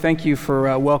Thank you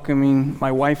for welcoming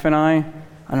my wife and I.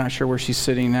 I'm not sure where she's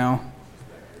sitting now.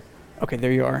 Okay,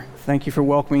 there you are. Thank you for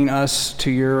welcoming us to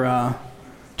your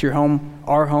home,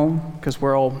 our home, because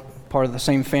we're all part of the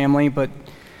same family. But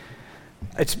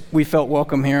we felt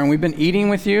welcome here, and we've been eating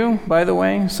with you, by the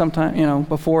way, sometime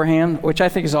beforehand, which I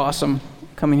think is awesome.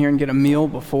 Coming here and get a meal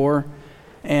before,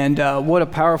 and what a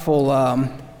powerful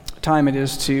time it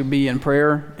is to be in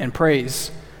prayer and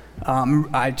praise.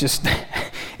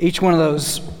 Each one of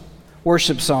those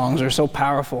worship songs are so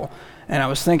powerful. And I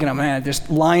was thinking,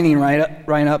 just lining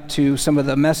right up to some of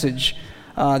the message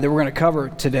that we're going to cover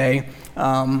today.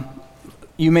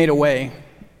 You made a way.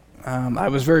 I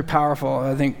was very powerful.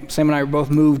 I think Sam and I were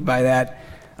both moved by that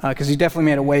because he definitely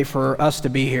made a way for us to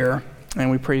be here.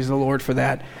 And we praise the Lord for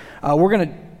that. We're going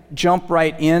to jump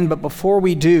right in. But before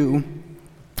we do,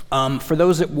 for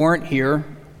those that weren't here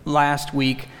last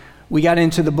week, we got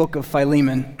into the book of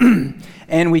Philemon,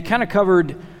 and we kind of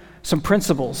covered some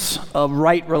principles of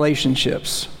right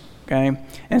relationships, okay?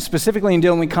 And specifically in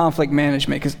dealing with conflict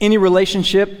management, because any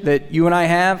relationship that you and I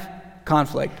have,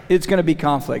 conflict. It's going to be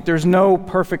conflict. There's no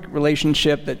perfect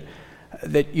relationship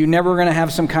that you're never going to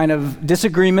have some kind of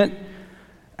disagreement,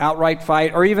 outright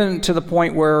fight, or even to the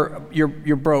point where you're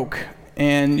broke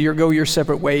and you go your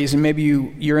separate ways, and maybe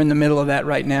you're in the middle of that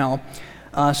right now.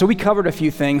 So we covered a few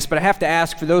things, but I have to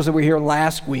ask, for those that were here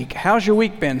last week, how's your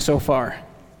week been so far?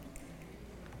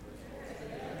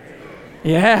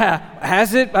 Yeah,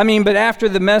 has it? But after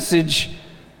the message,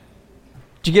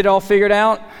 did you get it all figured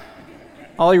out?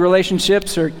 All your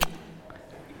relationships? Or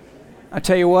I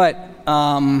tell you what,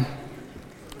 my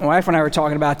wife and I were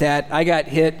talking about that. I got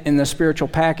hit in the spiritual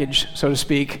package, so to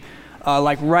speak,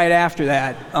 right after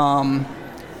that.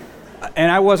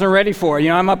 And I wasn't ready for it.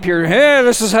 I'm up here, hey,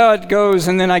 this is how it goes.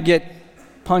 And then I get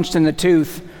punched in the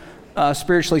tooth,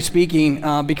 spiritually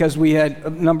speaking, because we had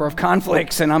a number of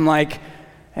conflicts. And I'm like,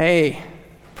 hey,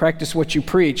 practice what you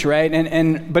preach, right?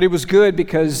 But it was good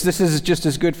because this is just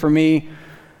as good for me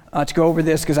to go over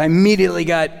this because I immediately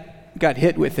got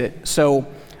hit with it. So,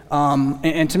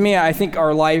 and to me, I think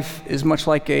our life is much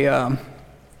like a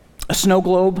snow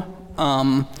globe.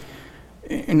 I'm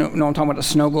talking about a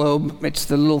snow globe. It's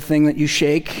the little thing that you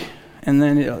shake, and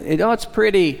then it's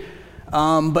pretty.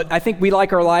 But I think we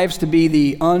like our lives to be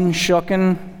the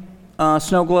unshoken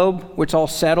snow globe, where it's all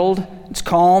settled, it's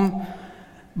calm.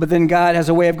 But then God has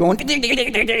a way of going,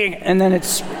 and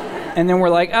then we're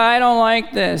like, I don't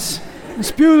like this.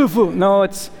 It's beautiful. No,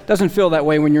 it doesn't feel that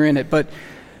way when you're in it. But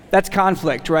that's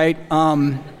conflict, right?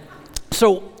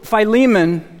 So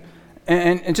Philemon,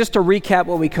 and just to recap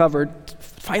what we covered.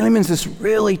 Philemon's this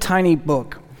really tiny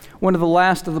book, one of the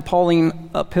last of the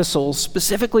Pauline epistles,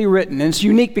 specifically written. And it's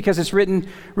unique because it's written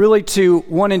really to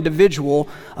one individual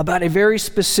about a very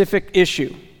specific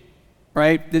issue,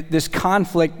 right? This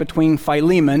conflict between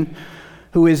Philemon,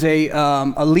 who is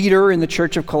a leader in the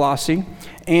church of Colossae,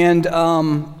 and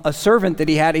a servant that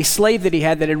he had, a slave that he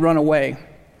had that had run away.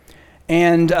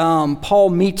 And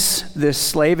Paul meets this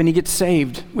slave, and he gets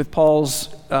saved with Paul's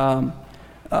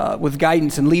with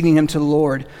guidance and leading him to the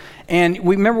Lord. And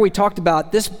we talked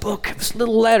about this book, this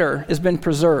little letter has been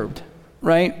preserved,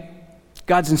 right?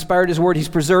 God's inspired his word, he's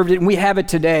preserved it, and we have it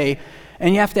today.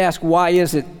 And you have to ask, why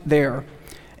is it there?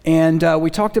 And we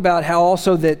talked about how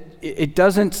also that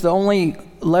it's the only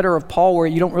letter of Paul where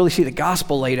you don't really see the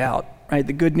gospel laid out, right?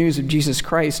 The good news of Jesus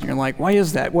Christ. And you're like, why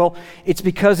is that? Well, it's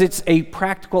because it's a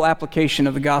practical application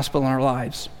of the gospel in our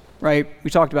lives. Right? We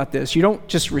talked about this. You don't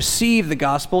just receive the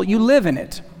gospel, you live in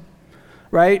it.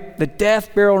 Right? The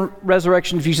death, burial,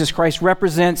 resurrection of Jesus Christ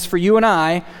represents for you and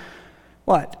I,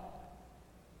 what?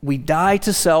 We die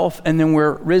to self and then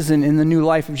we're risen in the new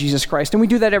life of Jesus Christ. And we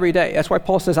do that every day. That's why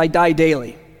Paul says, I die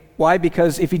daily. Why?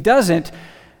 Because if he doesn't,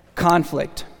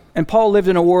 conflict. And Paul lived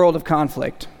in a world of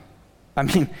conflict.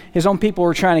 His own people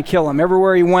were trying to kill him.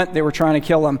 Everywhere he went, they were trying to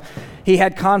kill him. He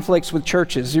had conflicts with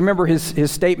churches. You remember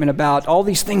his statement about all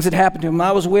these things that happened to him.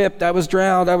 I was whipped, I was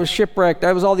drowned, I was shipwrecked,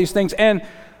 I was all these things. And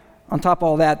on top of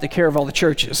all that, the care of all the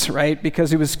churches, right?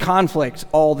 Because it was conflict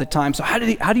all the time. So how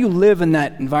do you live in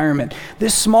that environment?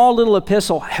 This small little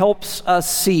epistle helps us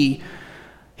see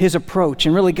his approach.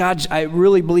 And really, I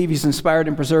really believe he's inspired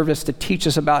and preserved us to teach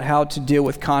us about how to deal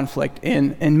with conflict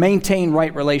and maintain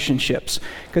right relationships.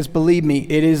 Because believe me,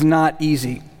 it is not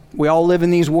easy. We all live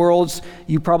in these worlds.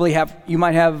 You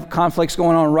might have conflicts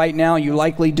going on right now. You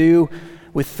likely do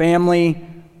with family,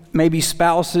 maybe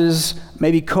spouses,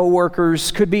 maybe coworkers,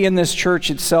 could be in this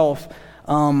church itself.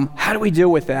 How do we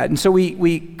deal with that? And so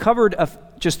we covered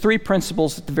just 3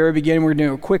 principles at the very beginning. We're going to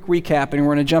do a quick recap, and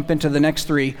we're going to jump into the next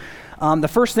 3. The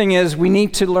first thing is we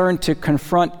need to learn to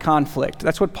confront conflict.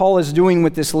 That's what Paul is doing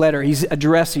with this letter. He's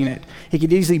addressing it. He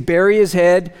could easily bury his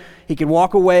head. He could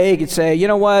walk away. He could say, you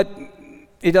know what?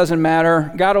 It doesn't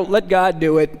matter. Let God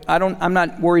do it. I'm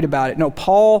not worried about it. No,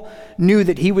 Paul knew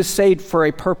that he was saved for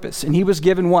a purpose, and he was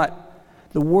given what?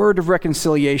 The word of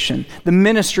reconciliation, the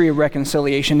ministry of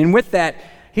reconciliation. And with that,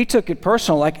 he took it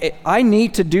personal. Like, I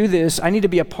need to do this. I need to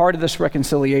be a part of this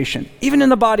reconciliation, even in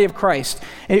the body of Christ.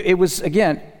 It was,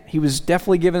 again, he was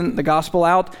definitely giving the gospel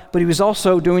out, but he was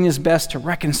also doing his best to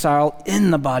reconcile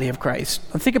in the body of Christ.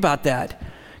 Now, think about that,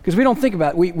 because we don't think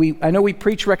about it. I know we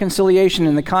preach reconciliation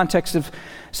in the context of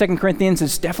 2 Corinthians.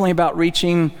 It's definitely about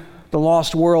reaching the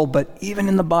lost world, but even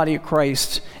in the body of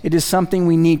Christ, it is something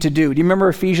we need to do. Do you remember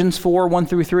Ephesians 4, 1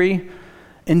 through 3?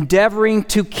 Endeavoring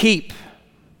to keep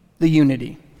the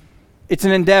unity. It's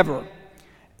an endeavor.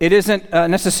 It isn't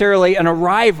necessarily an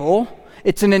arrival.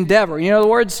 It's an endeavor. In other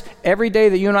words, every day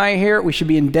that you and I are here, we should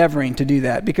be endeavoring to do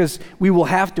that, because we will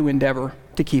have to endeavor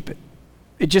to keep it.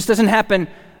 It just doesn't happen.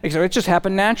 It just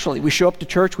happened naturally. We show up to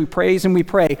church, we praise and we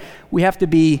pray. We have to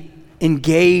be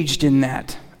engaged in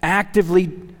that.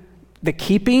 Actively, the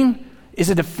keeping is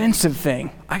a defensive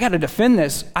thing. I got to defend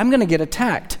this. I'm going to get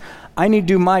attacked. I need to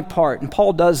do my part, and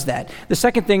Paul does that. The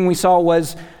second thing we saw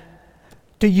was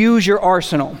to use your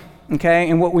arsenal, okay?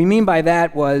 And what we mean by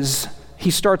that was he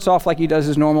starts off like he does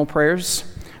his normal prayers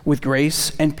with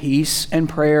grace and peace and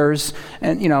prayers,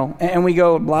 and and we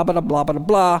go blah, blah, blah, blah,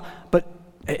 blah, but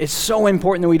it's so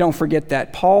important that we don't forget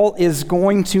that. Paul is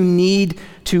going to need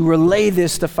to relay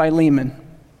this to Philemon,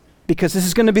 because this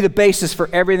is going to be the basis for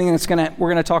everything we're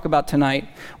going to talk about tonight.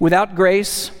 Without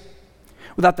grace,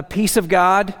 without the peace of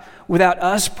God, without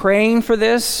us praying for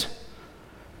this,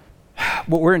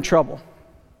 well, we're in trouble.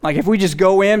 Like, if we just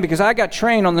go in, because I got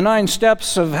trained on the 9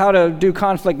 steps of how to do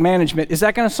conflict management, is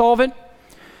that going to solve it?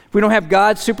 If we don't have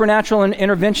God's supernatural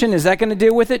intervention, is that going to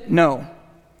deal with it? No.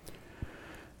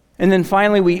 And then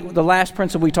finally, the last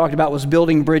principle we talked about was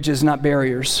building bridges, not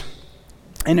barriers.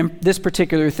 And in this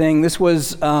particular thing, this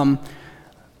was,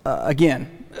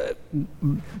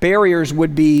 barriers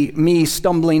would be me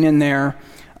stumbling in there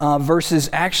versus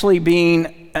actually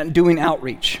doing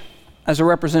outreach as a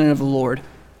representative of the Lord,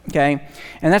 okay?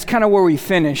 And that's kind of where we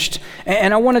finished.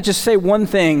 And I want to just say one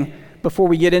thing before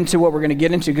we get into what we're going to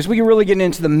get into, because we can really get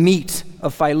into the meat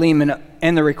of Philemon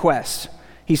and the request.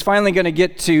 He's finally going to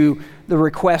get to the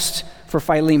request for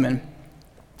Philemon.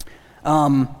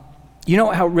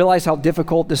 Realize how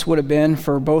difficult this would have been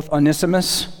for both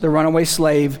Onesimus, the runaway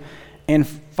slave, and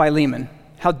Philemon.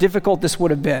 How difficult this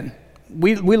would have been.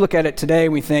 We look at it today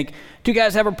and we think, 2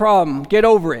 guys have a problem, get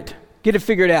over it, get it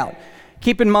figured out.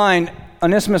 Keep in mind,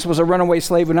 Onesimus was a runaway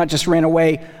slave who not just ran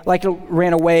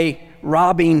away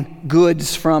robbing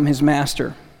goods from his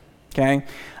master, okay?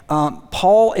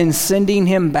 Paul, in sending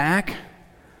him back,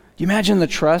 do you imagine the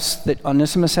trust that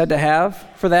Onesimus had to have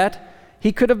for that?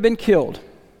 He could have been killed.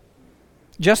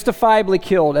 Justifiably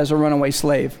killed as a runaway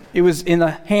slave. It was in the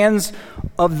hands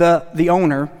of the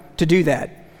owner to do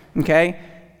that, okay?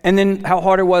 And then how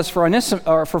hard it was for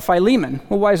Philemon.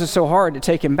 Well, why is it so hard to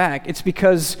take him back? It's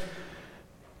because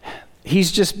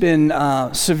he's just been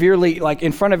severely,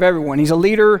 in front of everyone. He's a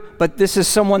leader, but this is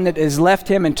someone that has left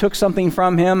him and took something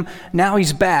from him. Now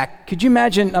he's back. Could you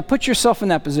imagine, put yourself in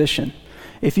that position.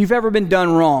 If you've ever been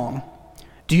done wrong,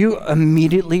 do you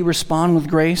immediately respond with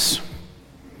grace?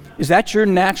 Is that your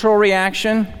natural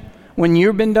reaction when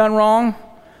you've been done wrong?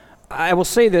 I will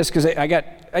say this because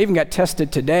I even got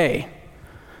tested today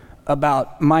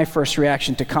about my first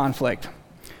reaction to conflict.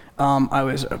 I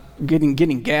was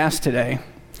getting gas today,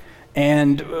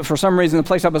 and for some reason the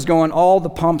place I was going, all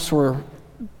the pumps were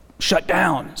shut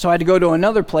down. So I had to go to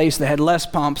another place that had less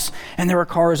pumps, and there were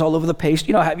cars all over the place.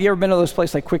 Have you ever been to those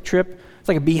places like Quick Trip? It's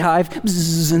like a beehive,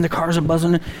 bzzz, and the cars are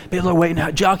buzzing. People are waiting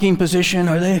out, jockeying position.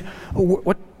 Are they?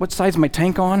 What side's my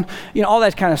tank on? All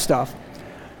that kind of stuff.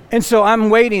 And so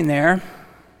I'm waiting there,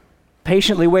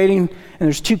 patiently waiting, and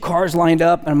there's 2 cars lined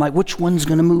up, and I'm like, which one's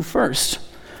going to move first?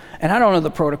 And I don't know the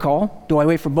protocol. Do I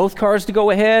wait for both cars to go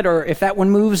ahead, or if that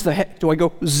one moves, do I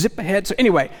go zip ahead? So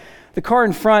anyway, the car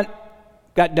in front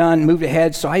got done, moved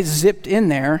ahead, so I zipped in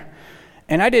there.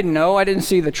 And I didn't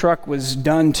see the truck was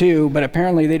done too, but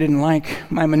apparently they didn't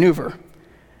like my maneuver.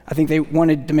 I think they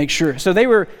wanted to make sure. So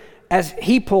as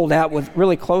he pulled out with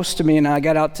really close to me and I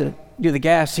got out to do the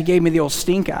gas, he gave me the old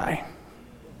stink eye.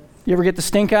 You ever get the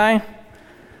stink eye?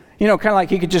 Kind of like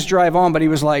he could just drive on, but he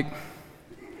was like,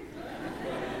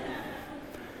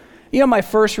 my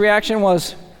first reaction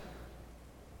was,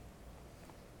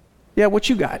 yeah, what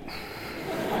you got?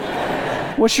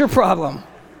 What's your problem?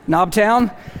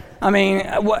 Knobtown? I mean,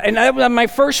 and that was my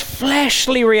first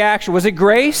fleshly reaction. Was it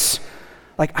grace?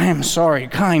 Like, I am sorry,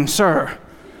 kind sir.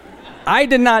 I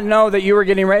did not know that you were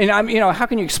getting ready. And how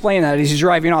can you explain that as he's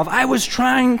driving off? I was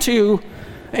trying to.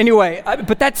 Anyway,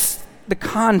 but that's the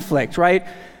conflict, right?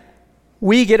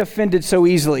 We get offended so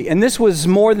easily. And this was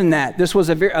more than that. This was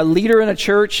a leader in a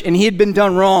church, and he had been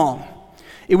done wrong.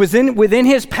 It was within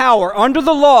his power, under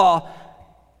the law,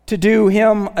 to do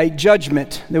him a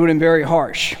judgment that would have been very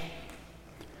harsh.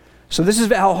 So this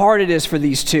is how hard it is for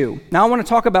these two. Now I want to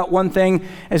talk about one thing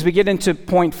as we get into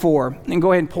point 4. And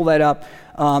go ahead and pull that up.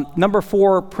 Number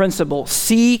 4 principle,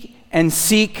 seek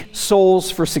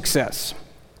souls for success.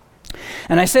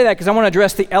 And I say that because I want to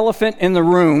address the elephant in the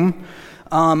room,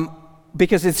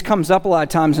 because it comes up a lot of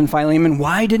times in Philemon.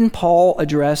 Why didn't Paul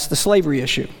address the slavery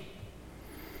issue?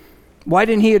 Why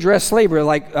didn't he address slavery?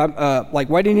 Like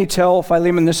why didn't he tell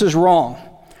Philemon this is wrong?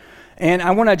 And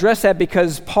I want to address that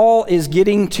because Paul is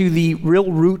getting to the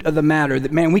real root of the matter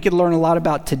that, man, we could learn a lot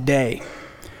about today.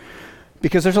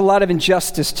 Because there's a lot of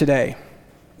injustice today,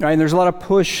 right? And there's a lot of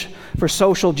push for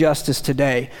social justice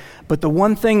today. But the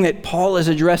one thing that Paul is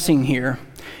addressing here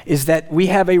is that we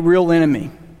have a real enemy,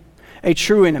 a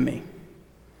true enemy,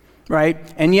 right?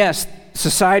 And yes,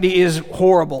 society is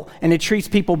horrible, and it treats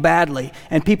people badly,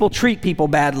 and people treat people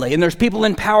badly, and there's people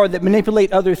in power that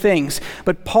manipulate other things.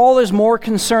 But Paul is more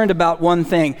concerned about one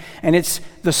thing, and it's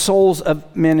the souls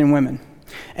of men and women.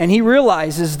 And he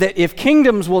realizes that if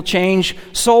kingdoms will change,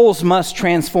 souls must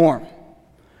transform.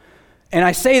 And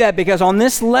I say that because on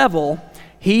this level,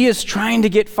 he is trying to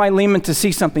get Philemon to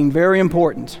see something very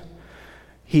important.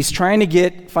 He's trying to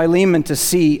get Philemon to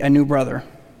see a new brother.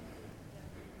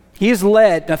 He has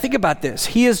led, now think about this,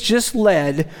 he has just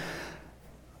led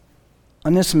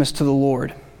Onesimus to the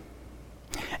Lord.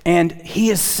 And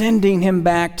he is sending him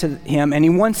back to him, and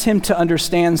he wants him to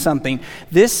understand something.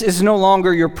 This is no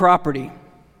longer your property.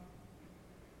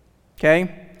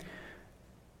 Okay?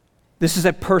 This is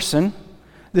a person.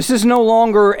 This is no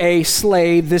longer a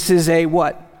slave. This is a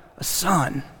what? A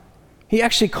son. He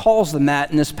actually calls them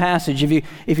that in this passage.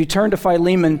 If you turn to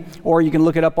Philemon, or you can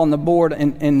look it up on the board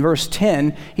in verse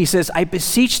 10, he says, I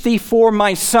beseech thee for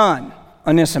my son,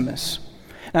 Onesimus.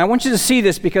 Now I want you to see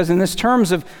this because in this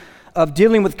terms of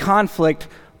dealing with conflict,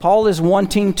 Paul is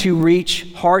wanting to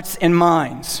reach hearts and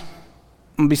minds.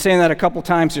 I'm going to be saying that a couple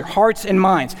times here. Hearts and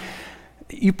minds.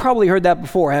 You've probably heard that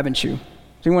before, haven't you?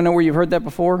 Does anyone know where you've heard that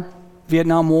before?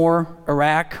 Vietnam War,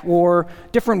 Iraq War,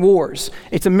 different wars.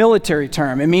 It's a military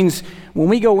term. It means when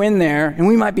we go in there, and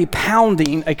we might be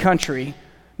pounding a country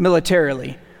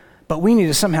militarily, but we need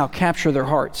to somehow capture their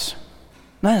hearts.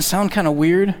 Doesn't that sound kind of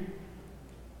weird?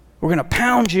 We're going to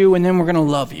pound you, and then we're going to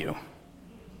love you.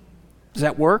 Does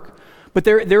that work? But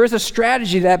there is a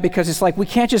strategy to that, because it's like we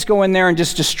can't just go in there and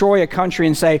just destroy a country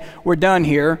and say, we're done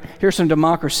here. Here's some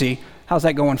democracy. How's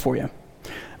that going for you?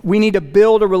 We need to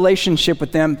build a relationship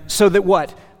with them so that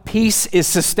what? Peace is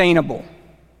sustainable.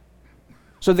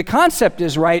 So the concept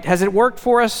is right. Has it worked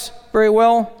for us very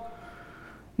well?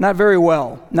 Not very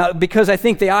well. Now, because I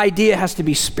think the idea has to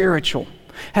be spiritual,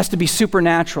 has to be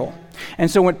supernatural. And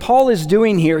so what Paul is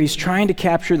doing here, he's trying to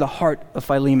capture the heart of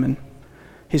Philemon,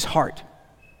 his heart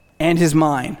and his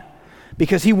mind,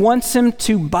 because he wants him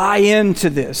to buy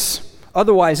into this.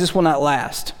 Otherwise, this will not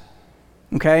last.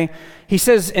 Okay? He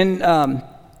says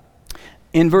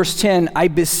in verse 10, I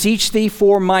beseech thee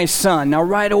for my son. Now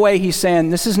right away he's saying,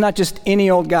 this is not just any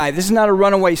old guy. This is not a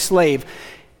runaway slave.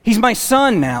 He's my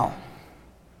son now.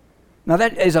 Now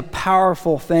that is a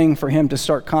powerful thing for him to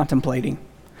start contemplating.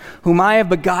 Whom I have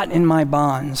begotten in my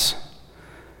bonds.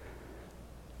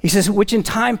 He says, which in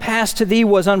time past to thee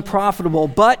was unprofitable,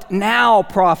 but now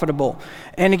profitable.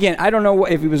 And again, I don't know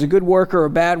if he was a good worker or a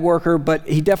bad worker, but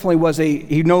he definitely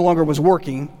he no longer was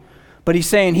working. But he's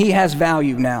saying he has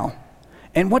value now.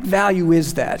 And what value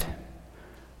is that?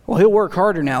 Well, he'll work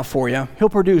harder now for you. He'll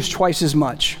produce twice as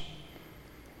much.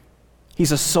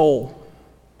 He's a soul.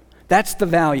 That's the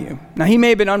value. Now, he may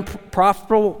have been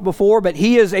unprofitable before, but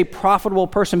he is a profitable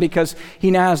person because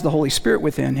he now has the Holy Spirit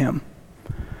within him.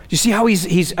 Do you see how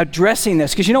he's addressing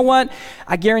this? Because you know what?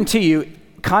 I guarantee you,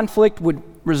 conflict would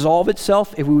resolve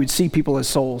itself if we would see people as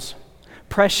souls.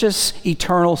 Precious,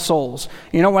 eternal souls.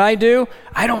 You know what I do?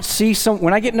 I don't see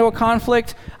when I get into a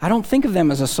conflict, I don't think of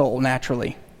them as a soul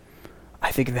naturally.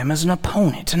 I think of them as an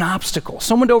opponent, an obstacle,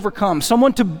 someone to overcome,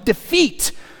 someone to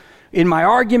defeat in my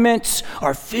arguments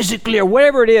or physically or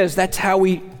whatever it is. That's how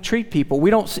we treat people.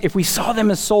 If we saw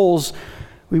them as souls,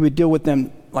 we would deal with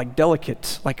them like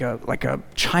delicate, like a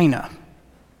china,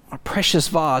 a precious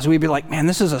vase. We'd be like, man,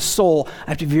 this is a soul. I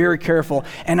have to be very careful.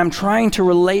 And I'm trying to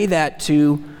relay that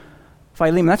to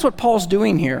Philemon. That's what Paul's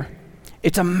doing here.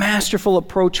 It's a masterful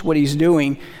approach what he's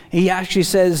doing. He actually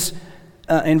says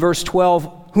in verse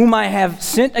 12, whom I have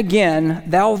sent again,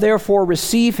 thou therefore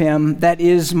receive him, that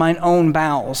is mine own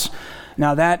bowels.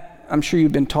 Now that, I'm sure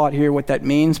you've been taught here what that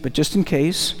means, but just in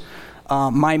case,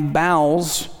 my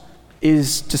bowels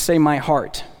is to say my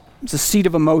heart. It's a seat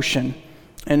of emotion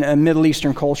in a Middle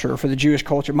Eastern culture, for the Jewish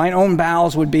culture. My own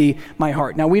bowels would be my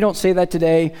heart. Now, we don't say that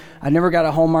today. I never got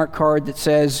a Hallmark card that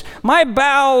says, my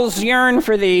bowels yearn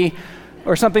for thee,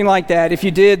 or something like that. If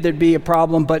you did, there'd be a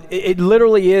problem, but it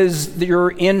literally is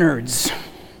your innards,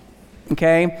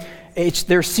 okay? It's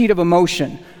their seat of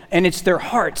emotion, and it's their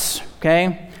hearts,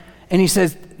 okay? And he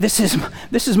says, this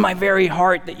is my very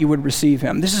heart that you would receive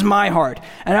him. This is my heart,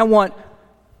 and I want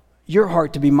your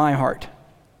heart to be my heart.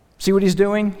 See what he's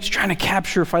doing? He's trying to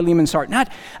capture Philemon's heart.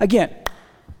 Again,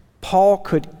 Paul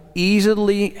could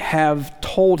easily have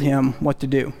told him what to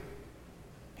do.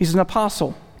 He's an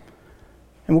apostle.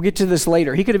 And we'll get to this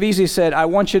later. He could have easily said, I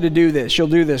want you to do this. You'll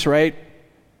do this, right?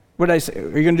 What did I say?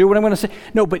 Are you going to do what I'm going to say?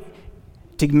 No, but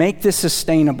to make this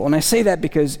sustainable. And I say that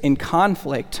because in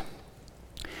conflict,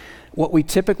 what we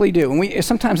typically do, and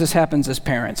sometimes this happens as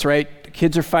parents, right? The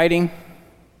kids are fighting.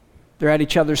 They're at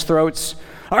each other's throats.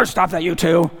 Oh, stop that, you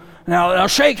two. Now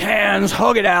shake hands,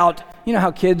 hug it out. You know how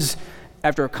kids,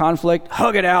 after a conflict,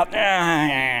 hug it out.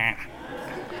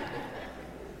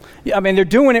 Yeah, I mean, they're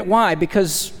doing it. Why?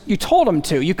 Because you told them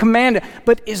to. You commanded.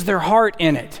 But is their heart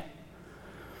in it?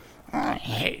 I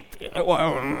hate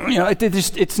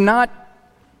it. It's not.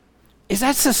 Is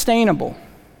that sustainable?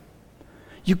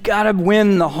 You got to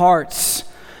win the hearts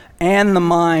and the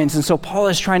minds. And so Paul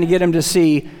is trying to get him to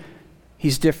see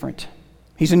he's different.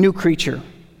 He's a new creature.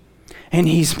 And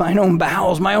he's mine own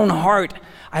bowels, my own heart.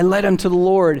 I led him to the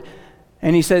Lord.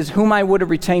 And he says, whom I would have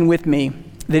retained with me,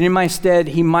 that in my stead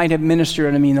he might have ministered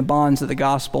unto me in the bonds of the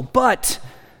gospel. But,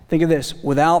 think of this,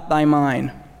 without thy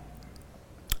mind,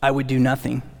 I would do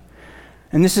nothing.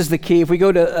 And this is the key. If we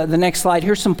go to the next slide,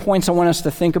 here's some points I want us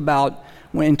to think about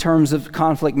in terms of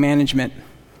conflict management.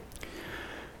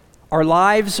 Are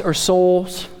lives or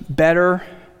souls better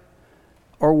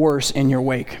or worse in your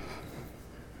wake?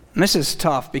 And this is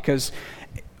tough because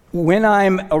when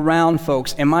I'm around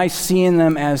folks, am I seeing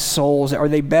them as souls? Are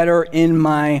they better in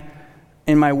my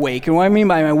wake? And what I mean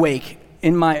by my wake,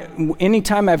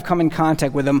 anytime I've come in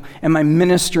contact with them, am I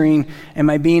ministering? Am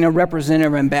I being a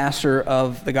representative, ambassador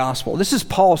of the gospel? This is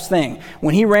Paul's thing.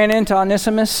 When he ran into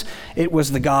Onesimus, it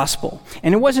was the gospel.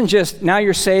 And it wasn't just, now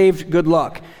you're saved, good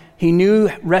luck. He knew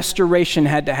restoration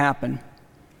had to happen.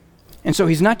 And so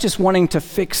he's not just wanting to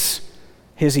fix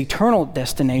his eternal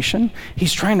destination.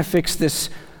 He's trying to fix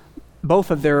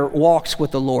both of their walks with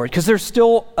the Lord, because there's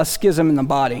still a schism in the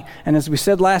body. And as we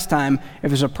said last time, if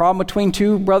there's a problem between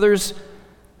two brothers,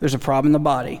 there's a problem in the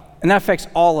body. And that affects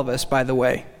all of us, by the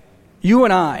way. You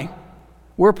and I,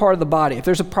 we're part of the body. If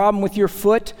there's a problem with your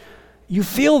foot, you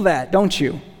feel that, don't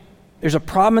you? There's a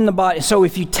problem in the body. So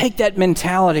if you take that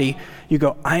mentality, you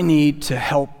go, I need to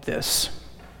help this.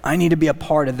 I need to be a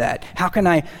part of that. How can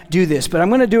I do this? But I'm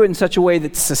going to do it in such a way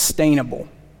that's sustainable,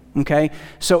 okay?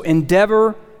 So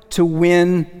endeavor to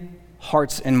win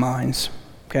hearts and minds,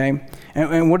 okay?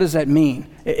 And what does that mean?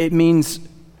 It means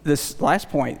this last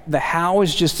point. The how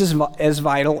is just as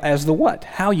vital as the what,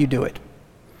 how you do it.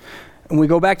 And we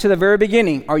go back to the very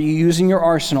beginning. Are you using your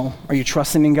arsenal? Are you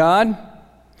trusting in God?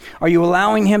 Are you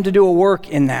allowing him to do a work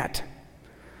in that?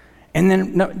 And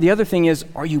then the other thing is,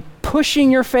 are you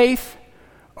pushing your faith?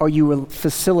 Are you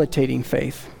facilitating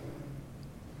faith?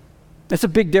 That's a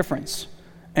big difference.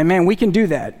 And man, we can do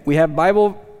that. We have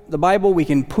the Bible, we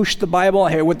can push the Bible.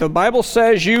 Hey, what the Bible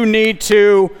says you need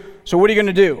to, so what are you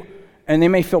going to do? And they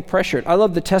may feel pressured. I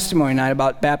love the testimony night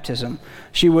about baptism.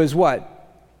 She was what?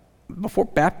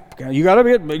 You got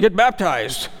to get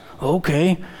baptized.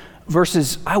 Okay.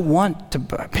 Versus, I want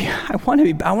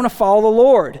to follow the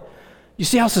Lord. You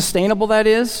see how sustainable that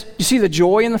is? You see the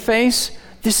joy in the face?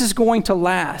 This is going to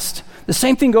last. The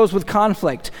same thing goes with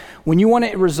conflict. When you want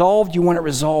it resolved, you want it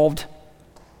resolved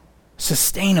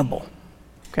sustainable.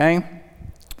 Okay?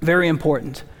 Very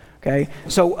important. Okay?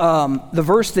 So the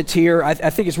verse that's here, I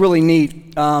think is really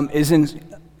neat, is in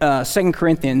 2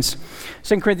 Corinthians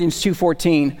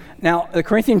 2:14. Now, the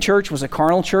Corinthian church was a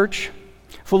carnal church,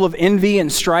 full of envy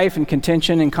and strife and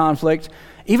contention and conflict,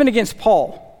 even against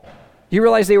Paul. You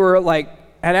realize they were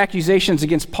had accusations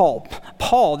against Paul,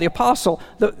 the apostle,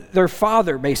 their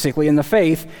father basically in the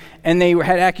faith, and they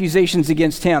had accusations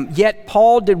against him. Yet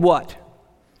Paul did what?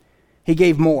 He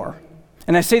gave more.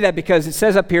 And I say that because it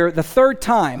says up here, the third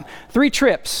time, 3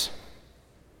 trips,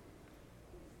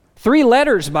 3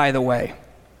 letters, by the way.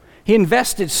 He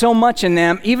invested so much in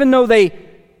them, even though they,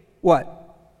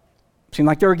 what? Seemed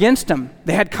like they were against him.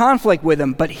 They had conflict with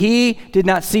him, but he did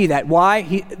not see that.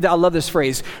 Why? I love this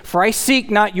phrase. For I seek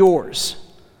not yours,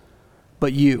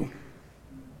 but you.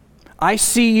 I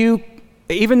see you,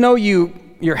 even though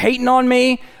you're hating on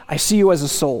me, I see you as a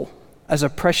soul, as a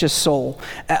precious soul,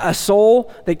 a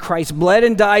soul that Christ bled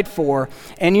and died for.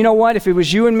 And you know what? If it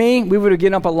was you and me, we would have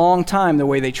given up a long time the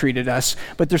way they treated us.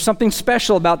 But there's something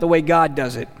special about the way God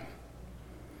does it.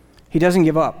 He doesn't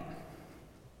give up.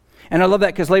 And I love that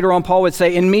because later on Paul would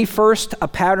say, in me first, a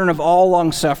pattern of all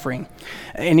long suffering.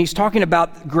 And he's talking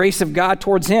about the grace of God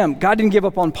towards him. God didn't give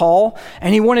up on Paul,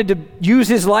 and he wanted to use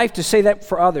his life to say that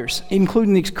for others,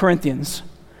 including these Corinthians.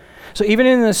 So even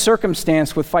in this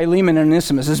circumstance with Philemon and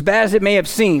Onesimus, as bad as it may have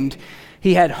seemed,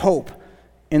 he had hope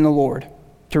in the Lord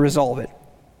to resolve it.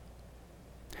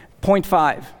 Point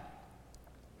 5,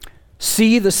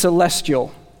 see the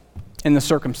celestial in the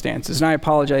circumstances. And I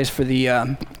apologize for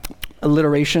the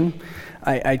alliteration.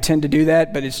 I tend to do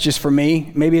that, but it's just for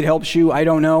me. Maybe it helps you, I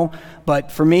don't know.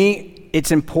 But for me,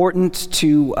 it's important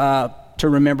to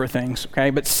remember things, okay?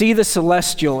 But see the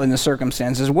celestial in the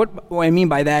circumstances. What I mean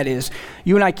by that is,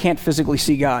 you and I can't physically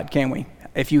see God, can we?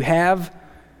 If you have,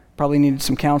 probably needed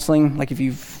some counseling. Like if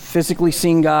you've physically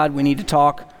seen God, we need to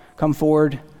talk, come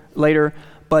forward later.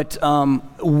 But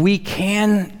we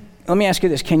can, let me ask you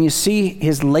this, can you see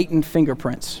his latent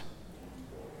fingerprints?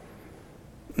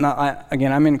 Now,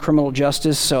 I'm in criminal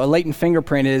justice, so a latent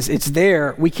fingerprint is, it's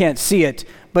there, we can't see it,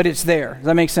 but it's there. Does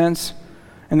that make sense?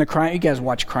 And the crime, you guys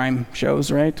watch crime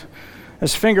shows, right?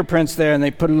 There's fingerprints there, and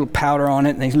they put a little powder on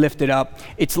it, and they lift it up.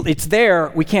 It's there,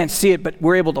 we can't see it, but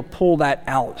we're able to pull that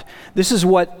out. This is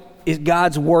what is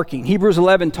God's working. Hebrews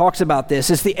 11 talks about this.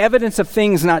 It's the evidence of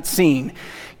things not seen.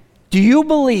 Do you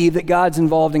believe that God's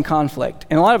involved in conflict?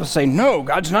 And a lot of us say, no,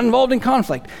 God's not involved in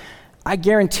conflict. I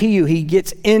guarantee you he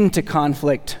gets into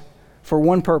conflict for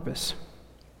one purpose,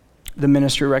 the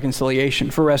ministry of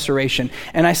reconciliation, for restoration.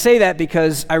 And I say that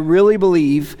because I really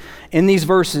believe in these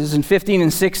verses, in 15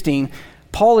 and 16,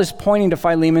 Paul is pointing to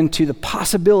Philemon to the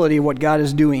possibility of what God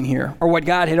is doing here, or what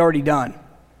God had already done.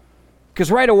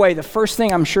 Because right away, the first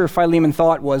thing I'm sure Philemon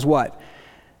thought was what?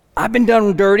 I've been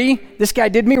done dirty, this guy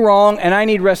did me wrong, and I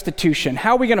need restitution.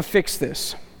 How are we going to fix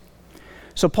this?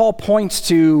 So Paul points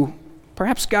to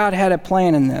perhaps God had a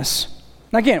plan in this.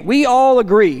 Now again, we all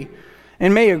agree,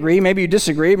 and may agree, maybe you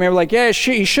disagree, maybe like, yeah,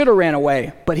 he should have ran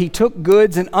away. But he took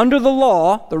goods, and under the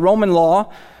law, the Roman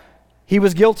law, he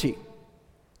was guilty.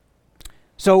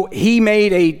 So he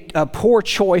made a poor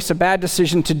choice, a bad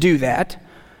decision to do that.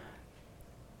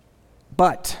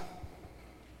 But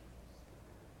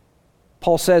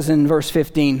Paul says in verse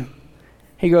 15,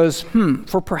 he goes,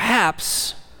 for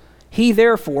perhaps he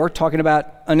therefore, talking about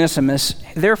Onesimus,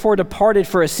 therefore departed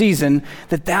for a season,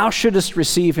 that thou shouldest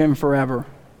receive him forever.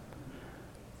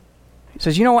 He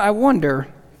says, I wonder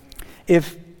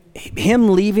if him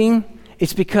leaving,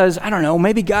 it's because, I don't know,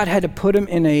 maybe God had to put him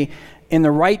in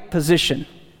the right position.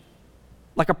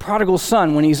 Like a prodigal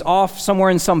son when he's off somewhere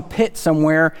in some pit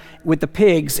somewhere with the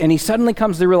pigs, and he suddenly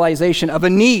comes to the realization of a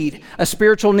need, a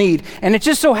spiritual need. And it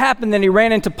just so happened that he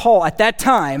ran into Paul at that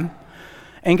time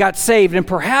and got saved. And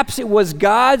perhaps it was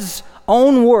God's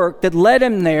own work that led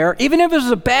him there. Even if it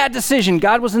was a bad decision,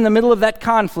 God was in the middle of that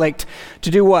conflict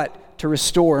to do what? To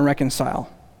restore and reconcile.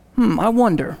 I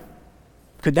wonder.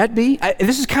 Could that be?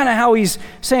 This is kind of how he's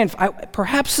saying,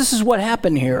 perhaps this is what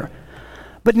happened here.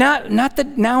 But not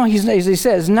that now, as he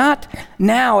says, not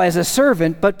now as a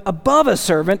servant, but above a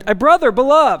servant, a brother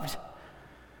beloved.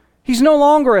 He's no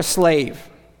longer a slave.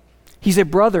 He's a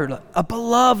brother, a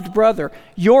beloved brother.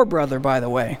 Your brother, by the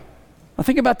way. Now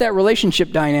think about that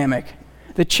relationship dynamic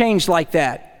that changed like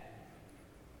that.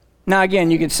 Now again,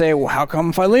 you could say, well, how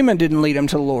come Philemon didn't lead him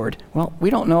to the Lord? Well,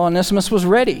 we don't know. Onesimus was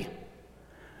ready.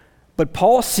 But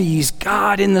Paul sees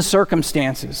God in the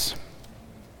circumstances.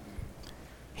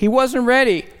 He wasn't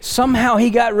ready. Somehow he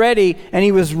got ready, and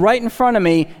he was right in front of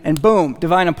me, and boom,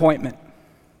 divine appointment.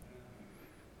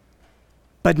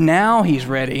 But now he's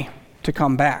ready to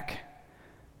come back,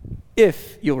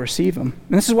 if you'll receive him.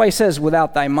 And this is why he says,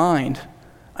 without thy mind,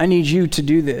 I need you to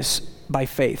do this by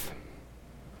faith.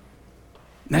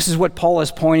 And this is what Paul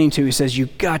is pointing to. He says,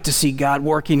 you've got to see God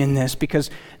working in this,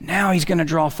 because now he's going to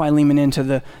draw Philemon into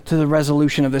the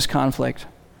resolution of this conflict.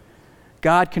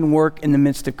 God can work in the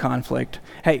midst of conflict.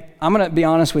 Hey, I'm going to be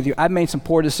honest with you. I've made some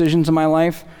poor decisions in my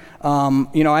life.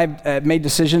 I've made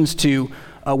decisions to,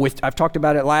 I've talked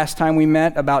about it last time we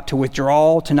met, about to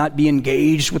withdraw, to not be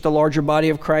engaged with the larger body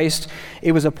of Christ.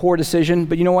 It was a poor decision,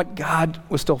 but you know what? God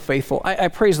was still faithful. I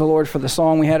praise the Lord for the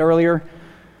song we had earlier.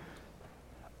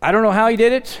 I don't know how he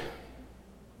did it,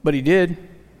 but he did.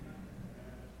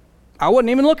 I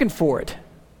wasn't even looking for it.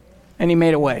 and he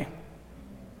made a way.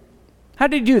 How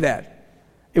did he do that?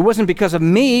 It wasn't because of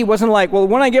me. It wasn't like, well,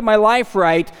 when I get my life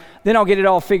right, then I'll get it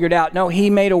all figured out. No, he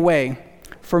made a way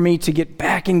for me to get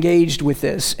back engaged with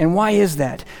this. And why is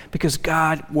that? Because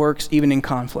God works even in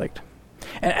conflict.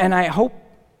 And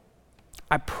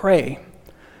I pray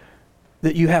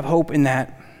that you have hope in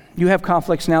that. You have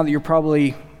conflicts now that you're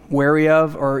probably wary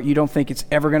of, or you don't think it's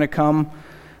ever going to come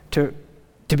to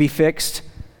be fixed.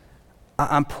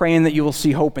 I'm praying that you will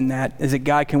see hope in that, is that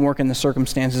God can work in the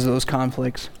circumstances of those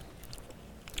conflicts.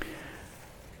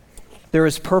 There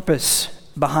is purpose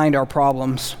behind our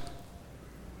problems.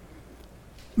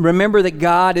 Remember that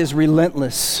God is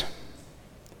relentless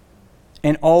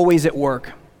and always at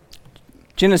work.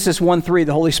 Genesis 1:3,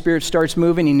 the Holy Spirit starts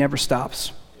moving, he never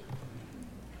stops.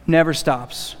 Never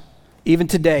stops. Even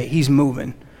today, he's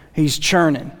moving. He's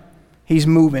churning. He's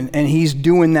moving, and he's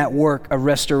doing that work of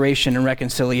restoration and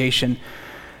reconciliation.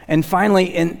 And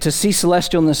finally, to see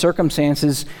celestial in the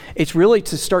circumstances, it's really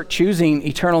to start choosing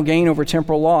eternal gain over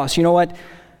temporal loss. You know what?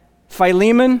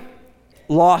 Philemon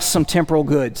lost some temporal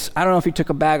goods. I don't know if he took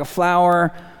a bag of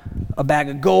flour, a bag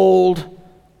of gold,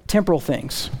 temporal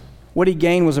things. What he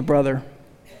gained was a brother.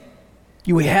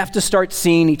 You have to start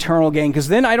seeing eternal gain, because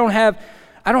then I don't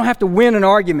have to win an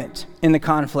argument in the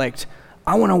conflict.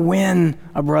 I want to win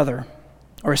a brother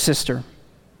or a sister.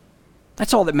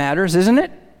 That's all that matters, isn't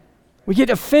it? We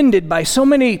get offended by so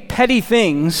many petty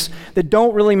things that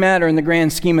don't really matter in the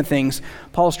grand scheme of things.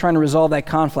 Paul's trying to resolve that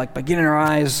conflict by getting our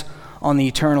eyes on the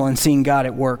eternal and seeing God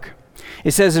at work.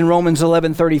 It says in Romans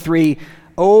 11:33,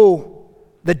 "Oh,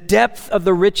 the depth of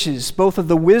the riches, both of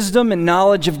the wisdom and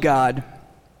knowledge of God.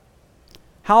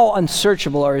 How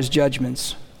unsearchable are his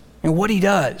judgments." And what he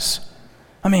does.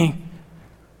 I mean,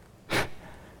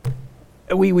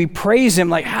 we praise him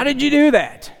like, how did you do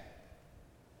that?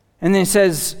 And then it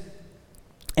says,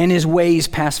 and his ways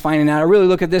past finding out. I really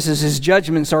look at this as his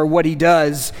judgments are what he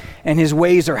does, and his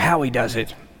ways are how he does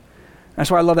it.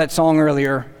 That's why I love that song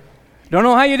earlier. Don't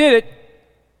know how you did it,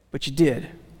 but you did.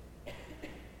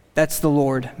 That's the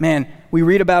Lord. Man, we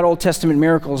read about Old Testament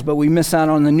miracles, but we miss out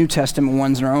on the New Testament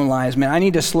ones in our own lives. Man, I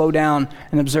need to slow down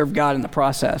and observe God in the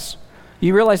process.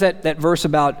 You realize that verse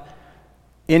about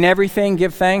in everything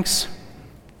give thanks?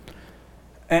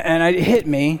 And it hit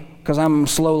me because I'm a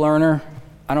slow learner.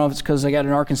 I don't know if it's because I got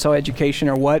an Arkansas education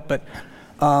or what, but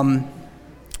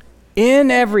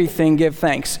in everything give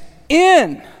thanks.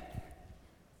 In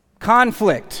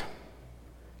conflict,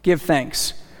 give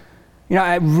thanks. You know,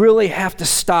 I really have to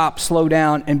stop, slow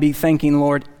down, and be thanking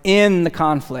Lord in the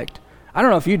conflict. I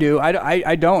don't know if you do. I don't.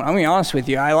 I'm going to be honest with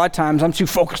you. A lot of times I'm too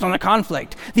focused on the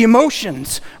conflict. The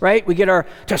emotions, right? We get our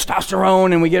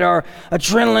testosterone and we get our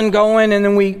adrenaline going, and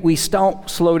then we don't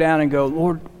slow down and go,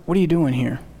 Lord, what are you doing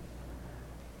here?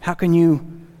 How can you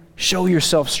show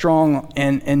yourself strong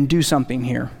and do something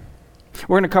here?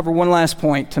 We're going to cover one last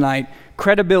point tonight.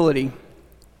 Credibility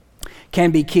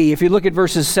can be key. If you look at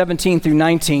verses 17 through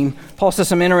 19, Paul says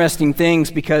some interesting things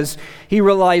because he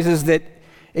realizes that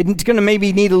it's going to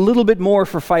maybe need a little bit more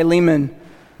for Philemon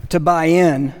to buy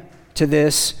in to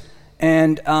this.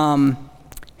 And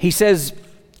he says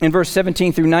in verse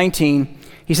 17 through 19,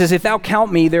 he says, "If thou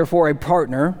count me therefore a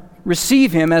partner,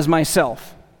 receive him as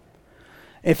myself.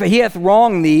 If he hath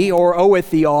wronged thee or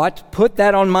oweth thee aught, put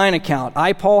that on mine account.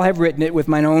 I, Paul, have written it with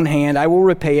mine own hand. I will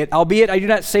repay it. Albeit I do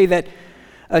not say that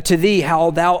to thee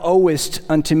how thou owest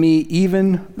unto me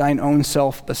even thine own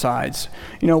self besides."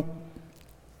 You know,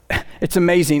 it's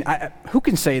amazing. Who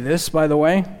can say this, by the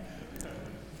way?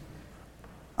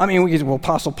 I mean,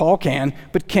 Apostle Paul can,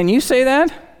 but can you say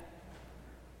that?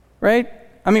 Right?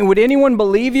 I mean, would anyone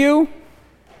believe you?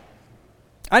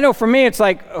 I know for me, it's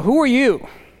like, who are you?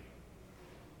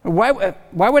 Why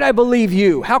would I believe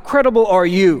you? How credible are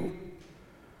you?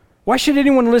 Why should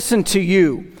anyone listen to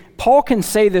you? Paul can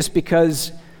say this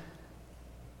because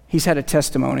he's had a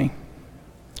testimony.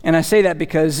 And I say that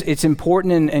because it's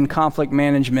important in conflict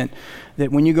management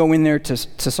that when you go in there to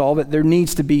solve it, there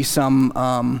needs to be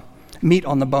some meat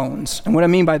on the bones. And what I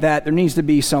mean by that, there needs to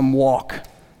be some walk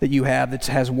that you have that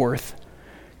has worth.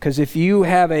 Because if you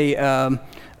have an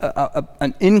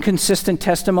inconsistent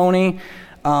testimony,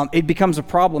 it becomes a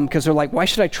problem because they're like, why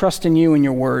should I trust in you and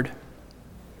your word?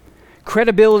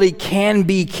 Credibility can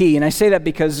be key. And I say that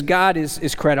because God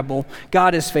is credible.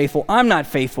 God is faithful. I'm not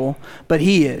faithful, but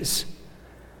he is.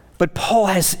 But Paul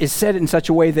is said it in such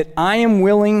a way that I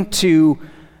want you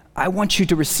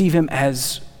to receive him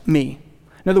as me.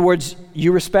 In other words,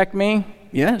 you respect me?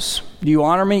 Yes. Do you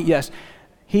honor me? Yes.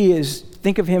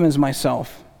 Think of him as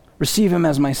myself. Receive him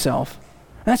as myself.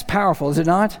 That's powerful, is it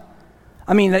not?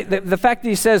 I mean, the fact that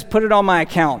he says, put it on my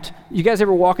account. You guys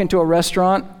ever walk into a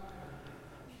restaurant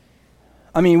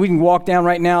I mean, we can walk down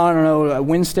right now, I don't know,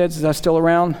 Winstead's, is that still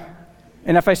around?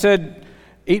 And if I said,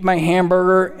 eat my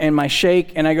hamburger and my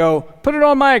shake, and I go, put it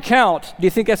on my account, do you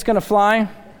think that's going to fly?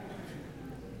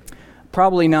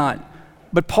 Probably not.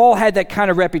 But Paul had that kind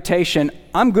of reputation.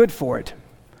 I'm good for it.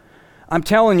 I'm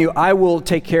telling you, I will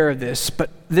take care of this.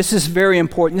 But this is very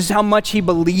important. This is how much he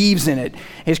believes in it,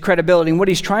 his credibility. And what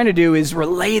he's trying to do is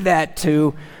relay that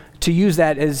to use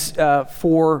that as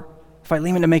for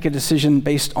Philemon to make a decision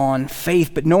based on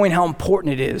faith, but knowing how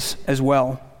important it is as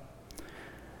well.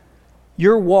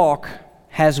 Your walk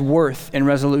has worth in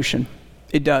resolution.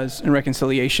 It does in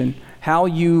reconciliation. How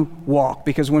you walk.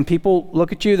 Because when people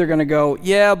look at you, they're going to go,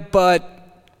 yeah,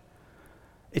 but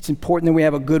it's important that we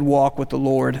have a good walk with the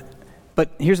Lord.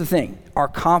 But here's the thing. Our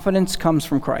confidence comes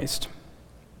from Christ.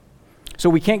 So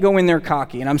we can't go in there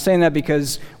cocky. And I'm saying that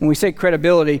because when we say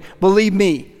credibility, believe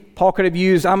me, Paul could have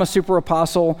used, I'm a super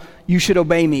apostle, you should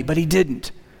obey me. But he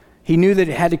didn't. He knew that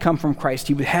it had to come from Christ.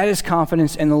 He had his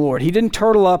confidence in the Lord. He didn't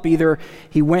turtle up either.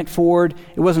 He went forward.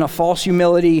 It wasn't a false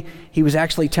humility. He was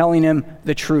actually telling him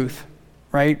the truth,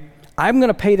 right? I'm going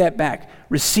to pay that back.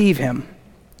 Receive him.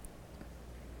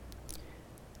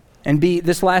 And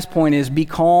this last point is be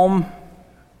calm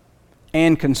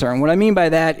and concerned. What I mean by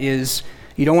that is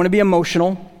you don't want to be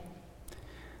emotional,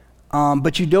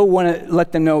 but you don't want to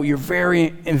let them know you're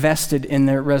very invested in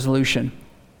their resolution.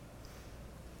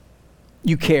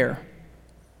 You care.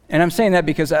 And I'm saying that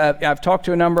because I've talked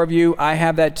to a number of you. I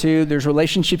have that too. There's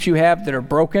relationships you have that are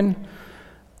broken.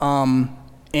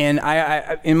 And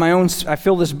I in my own, I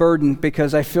feel this burden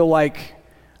because I feel like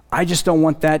I just don't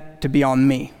want that to be on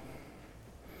me.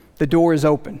 The door is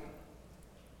open.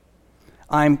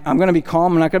 I'm going to be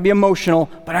calm. I'm not going to be emotional,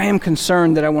 but I am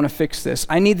concerned that I want to fix this.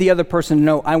 I need the other person to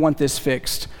know I want this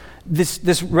fixed.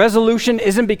 This resolution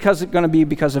isn't going to be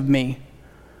because of me.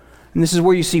 And this is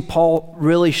where you see Paul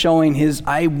really showing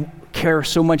I care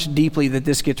so much deeply that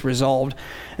this gets resolved.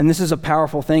 And this is a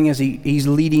powerful thing as he's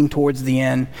leading towards the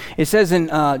end. It says in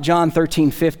John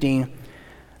 13:15,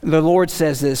 the Lord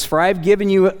says this, "For I have given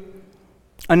you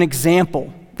an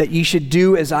example that ye should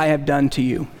do as I have done to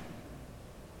you."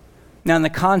 Now in the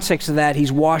context of that,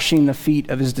 he's washing the feet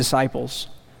of his disciples.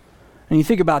 And you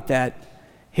think about that.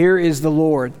 Here is the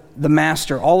Lord, the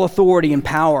Master, all authority and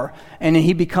power, and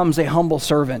he becomes a humble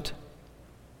servant.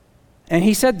 And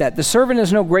he said that. The servant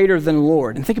is no greater than the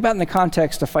Lord. And think about it in the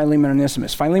context of Philemon and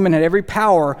Onesimus. Philemon had every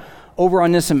power over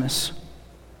Onesimus.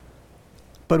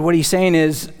 But what he's saying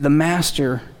is the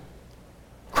Master,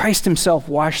 Christ himself,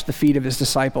 washed the feet of his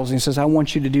disciples. And he says, I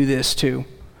want you to do this too.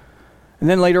 And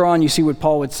then later on, you see what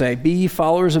Paul would say, be ye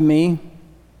followers of me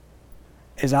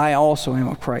as I also am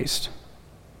of Christ.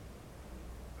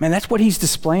 Man, that's what he's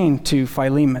displaying to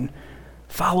Philemon.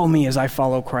 Follow me as I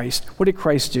follow Christ. What did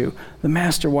Christ do? The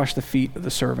Master washed the feet of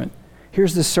the servant.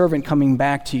 Here's the servant coming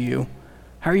back to you.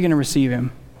 How are you going to receive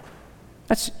him?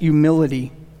 That's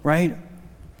humility, right?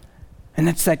 And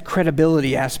that's that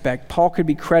credibility aspect. Paul could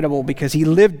be credible because he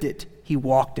lived it. He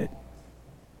walked it.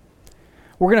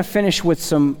 We're going to finish with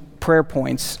some prayer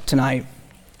points tonight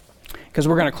because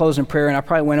we're going to close in prayer, and I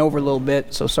probably went over a little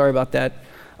bit, so sorry about that.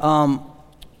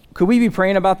 Could we be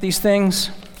praying about these things?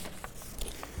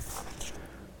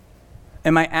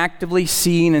 Am I actively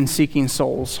seeing and seeking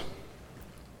souls?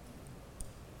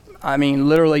 I mean,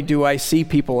 literally, do I see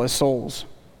people as souls?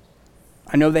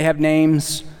 I know they have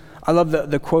names. I love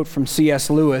the quote from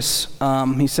C.S. Lewis.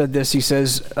 He said this. He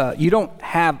says, you don't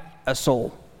have a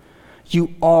soul.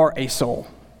 You are a soul.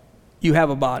 You have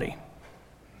a body.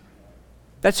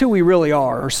 That's who we really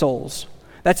are souls.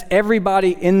 That's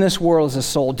everybody in this world is a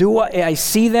soul. Do I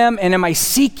see them, and am I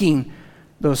seeking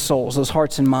those souls, those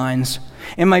hearts and minds?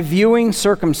 Am I viewing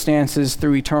circumstances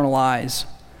through eternal eyes?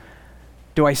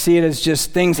 Do I see it as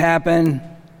just things happen,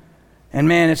 and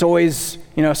man, it's always,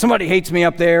 somebody hates me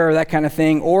up there or that kind of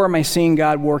thing, or am I seeing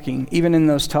God working, even in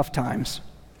those tough times?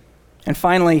 And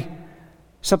finally,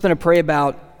 something to pray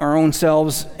about our own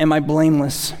selves. Am I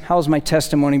blameless? How is my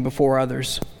testimony before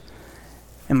others?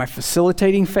 Am I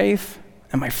facilitating faith?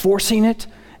 Am I forcing it?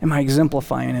 Am I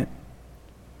exemplifying it?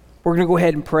 We're going to go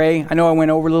ahead and pray. I know I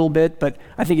went over a little bit, but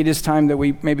I think it is time that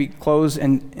we maybe close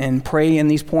and pray in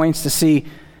these points to see,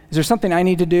 is there something I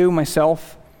need to do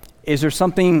myself? Is there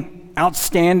something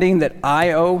outstanding that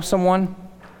I owe someone?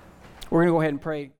 We're going to go ahead and pray.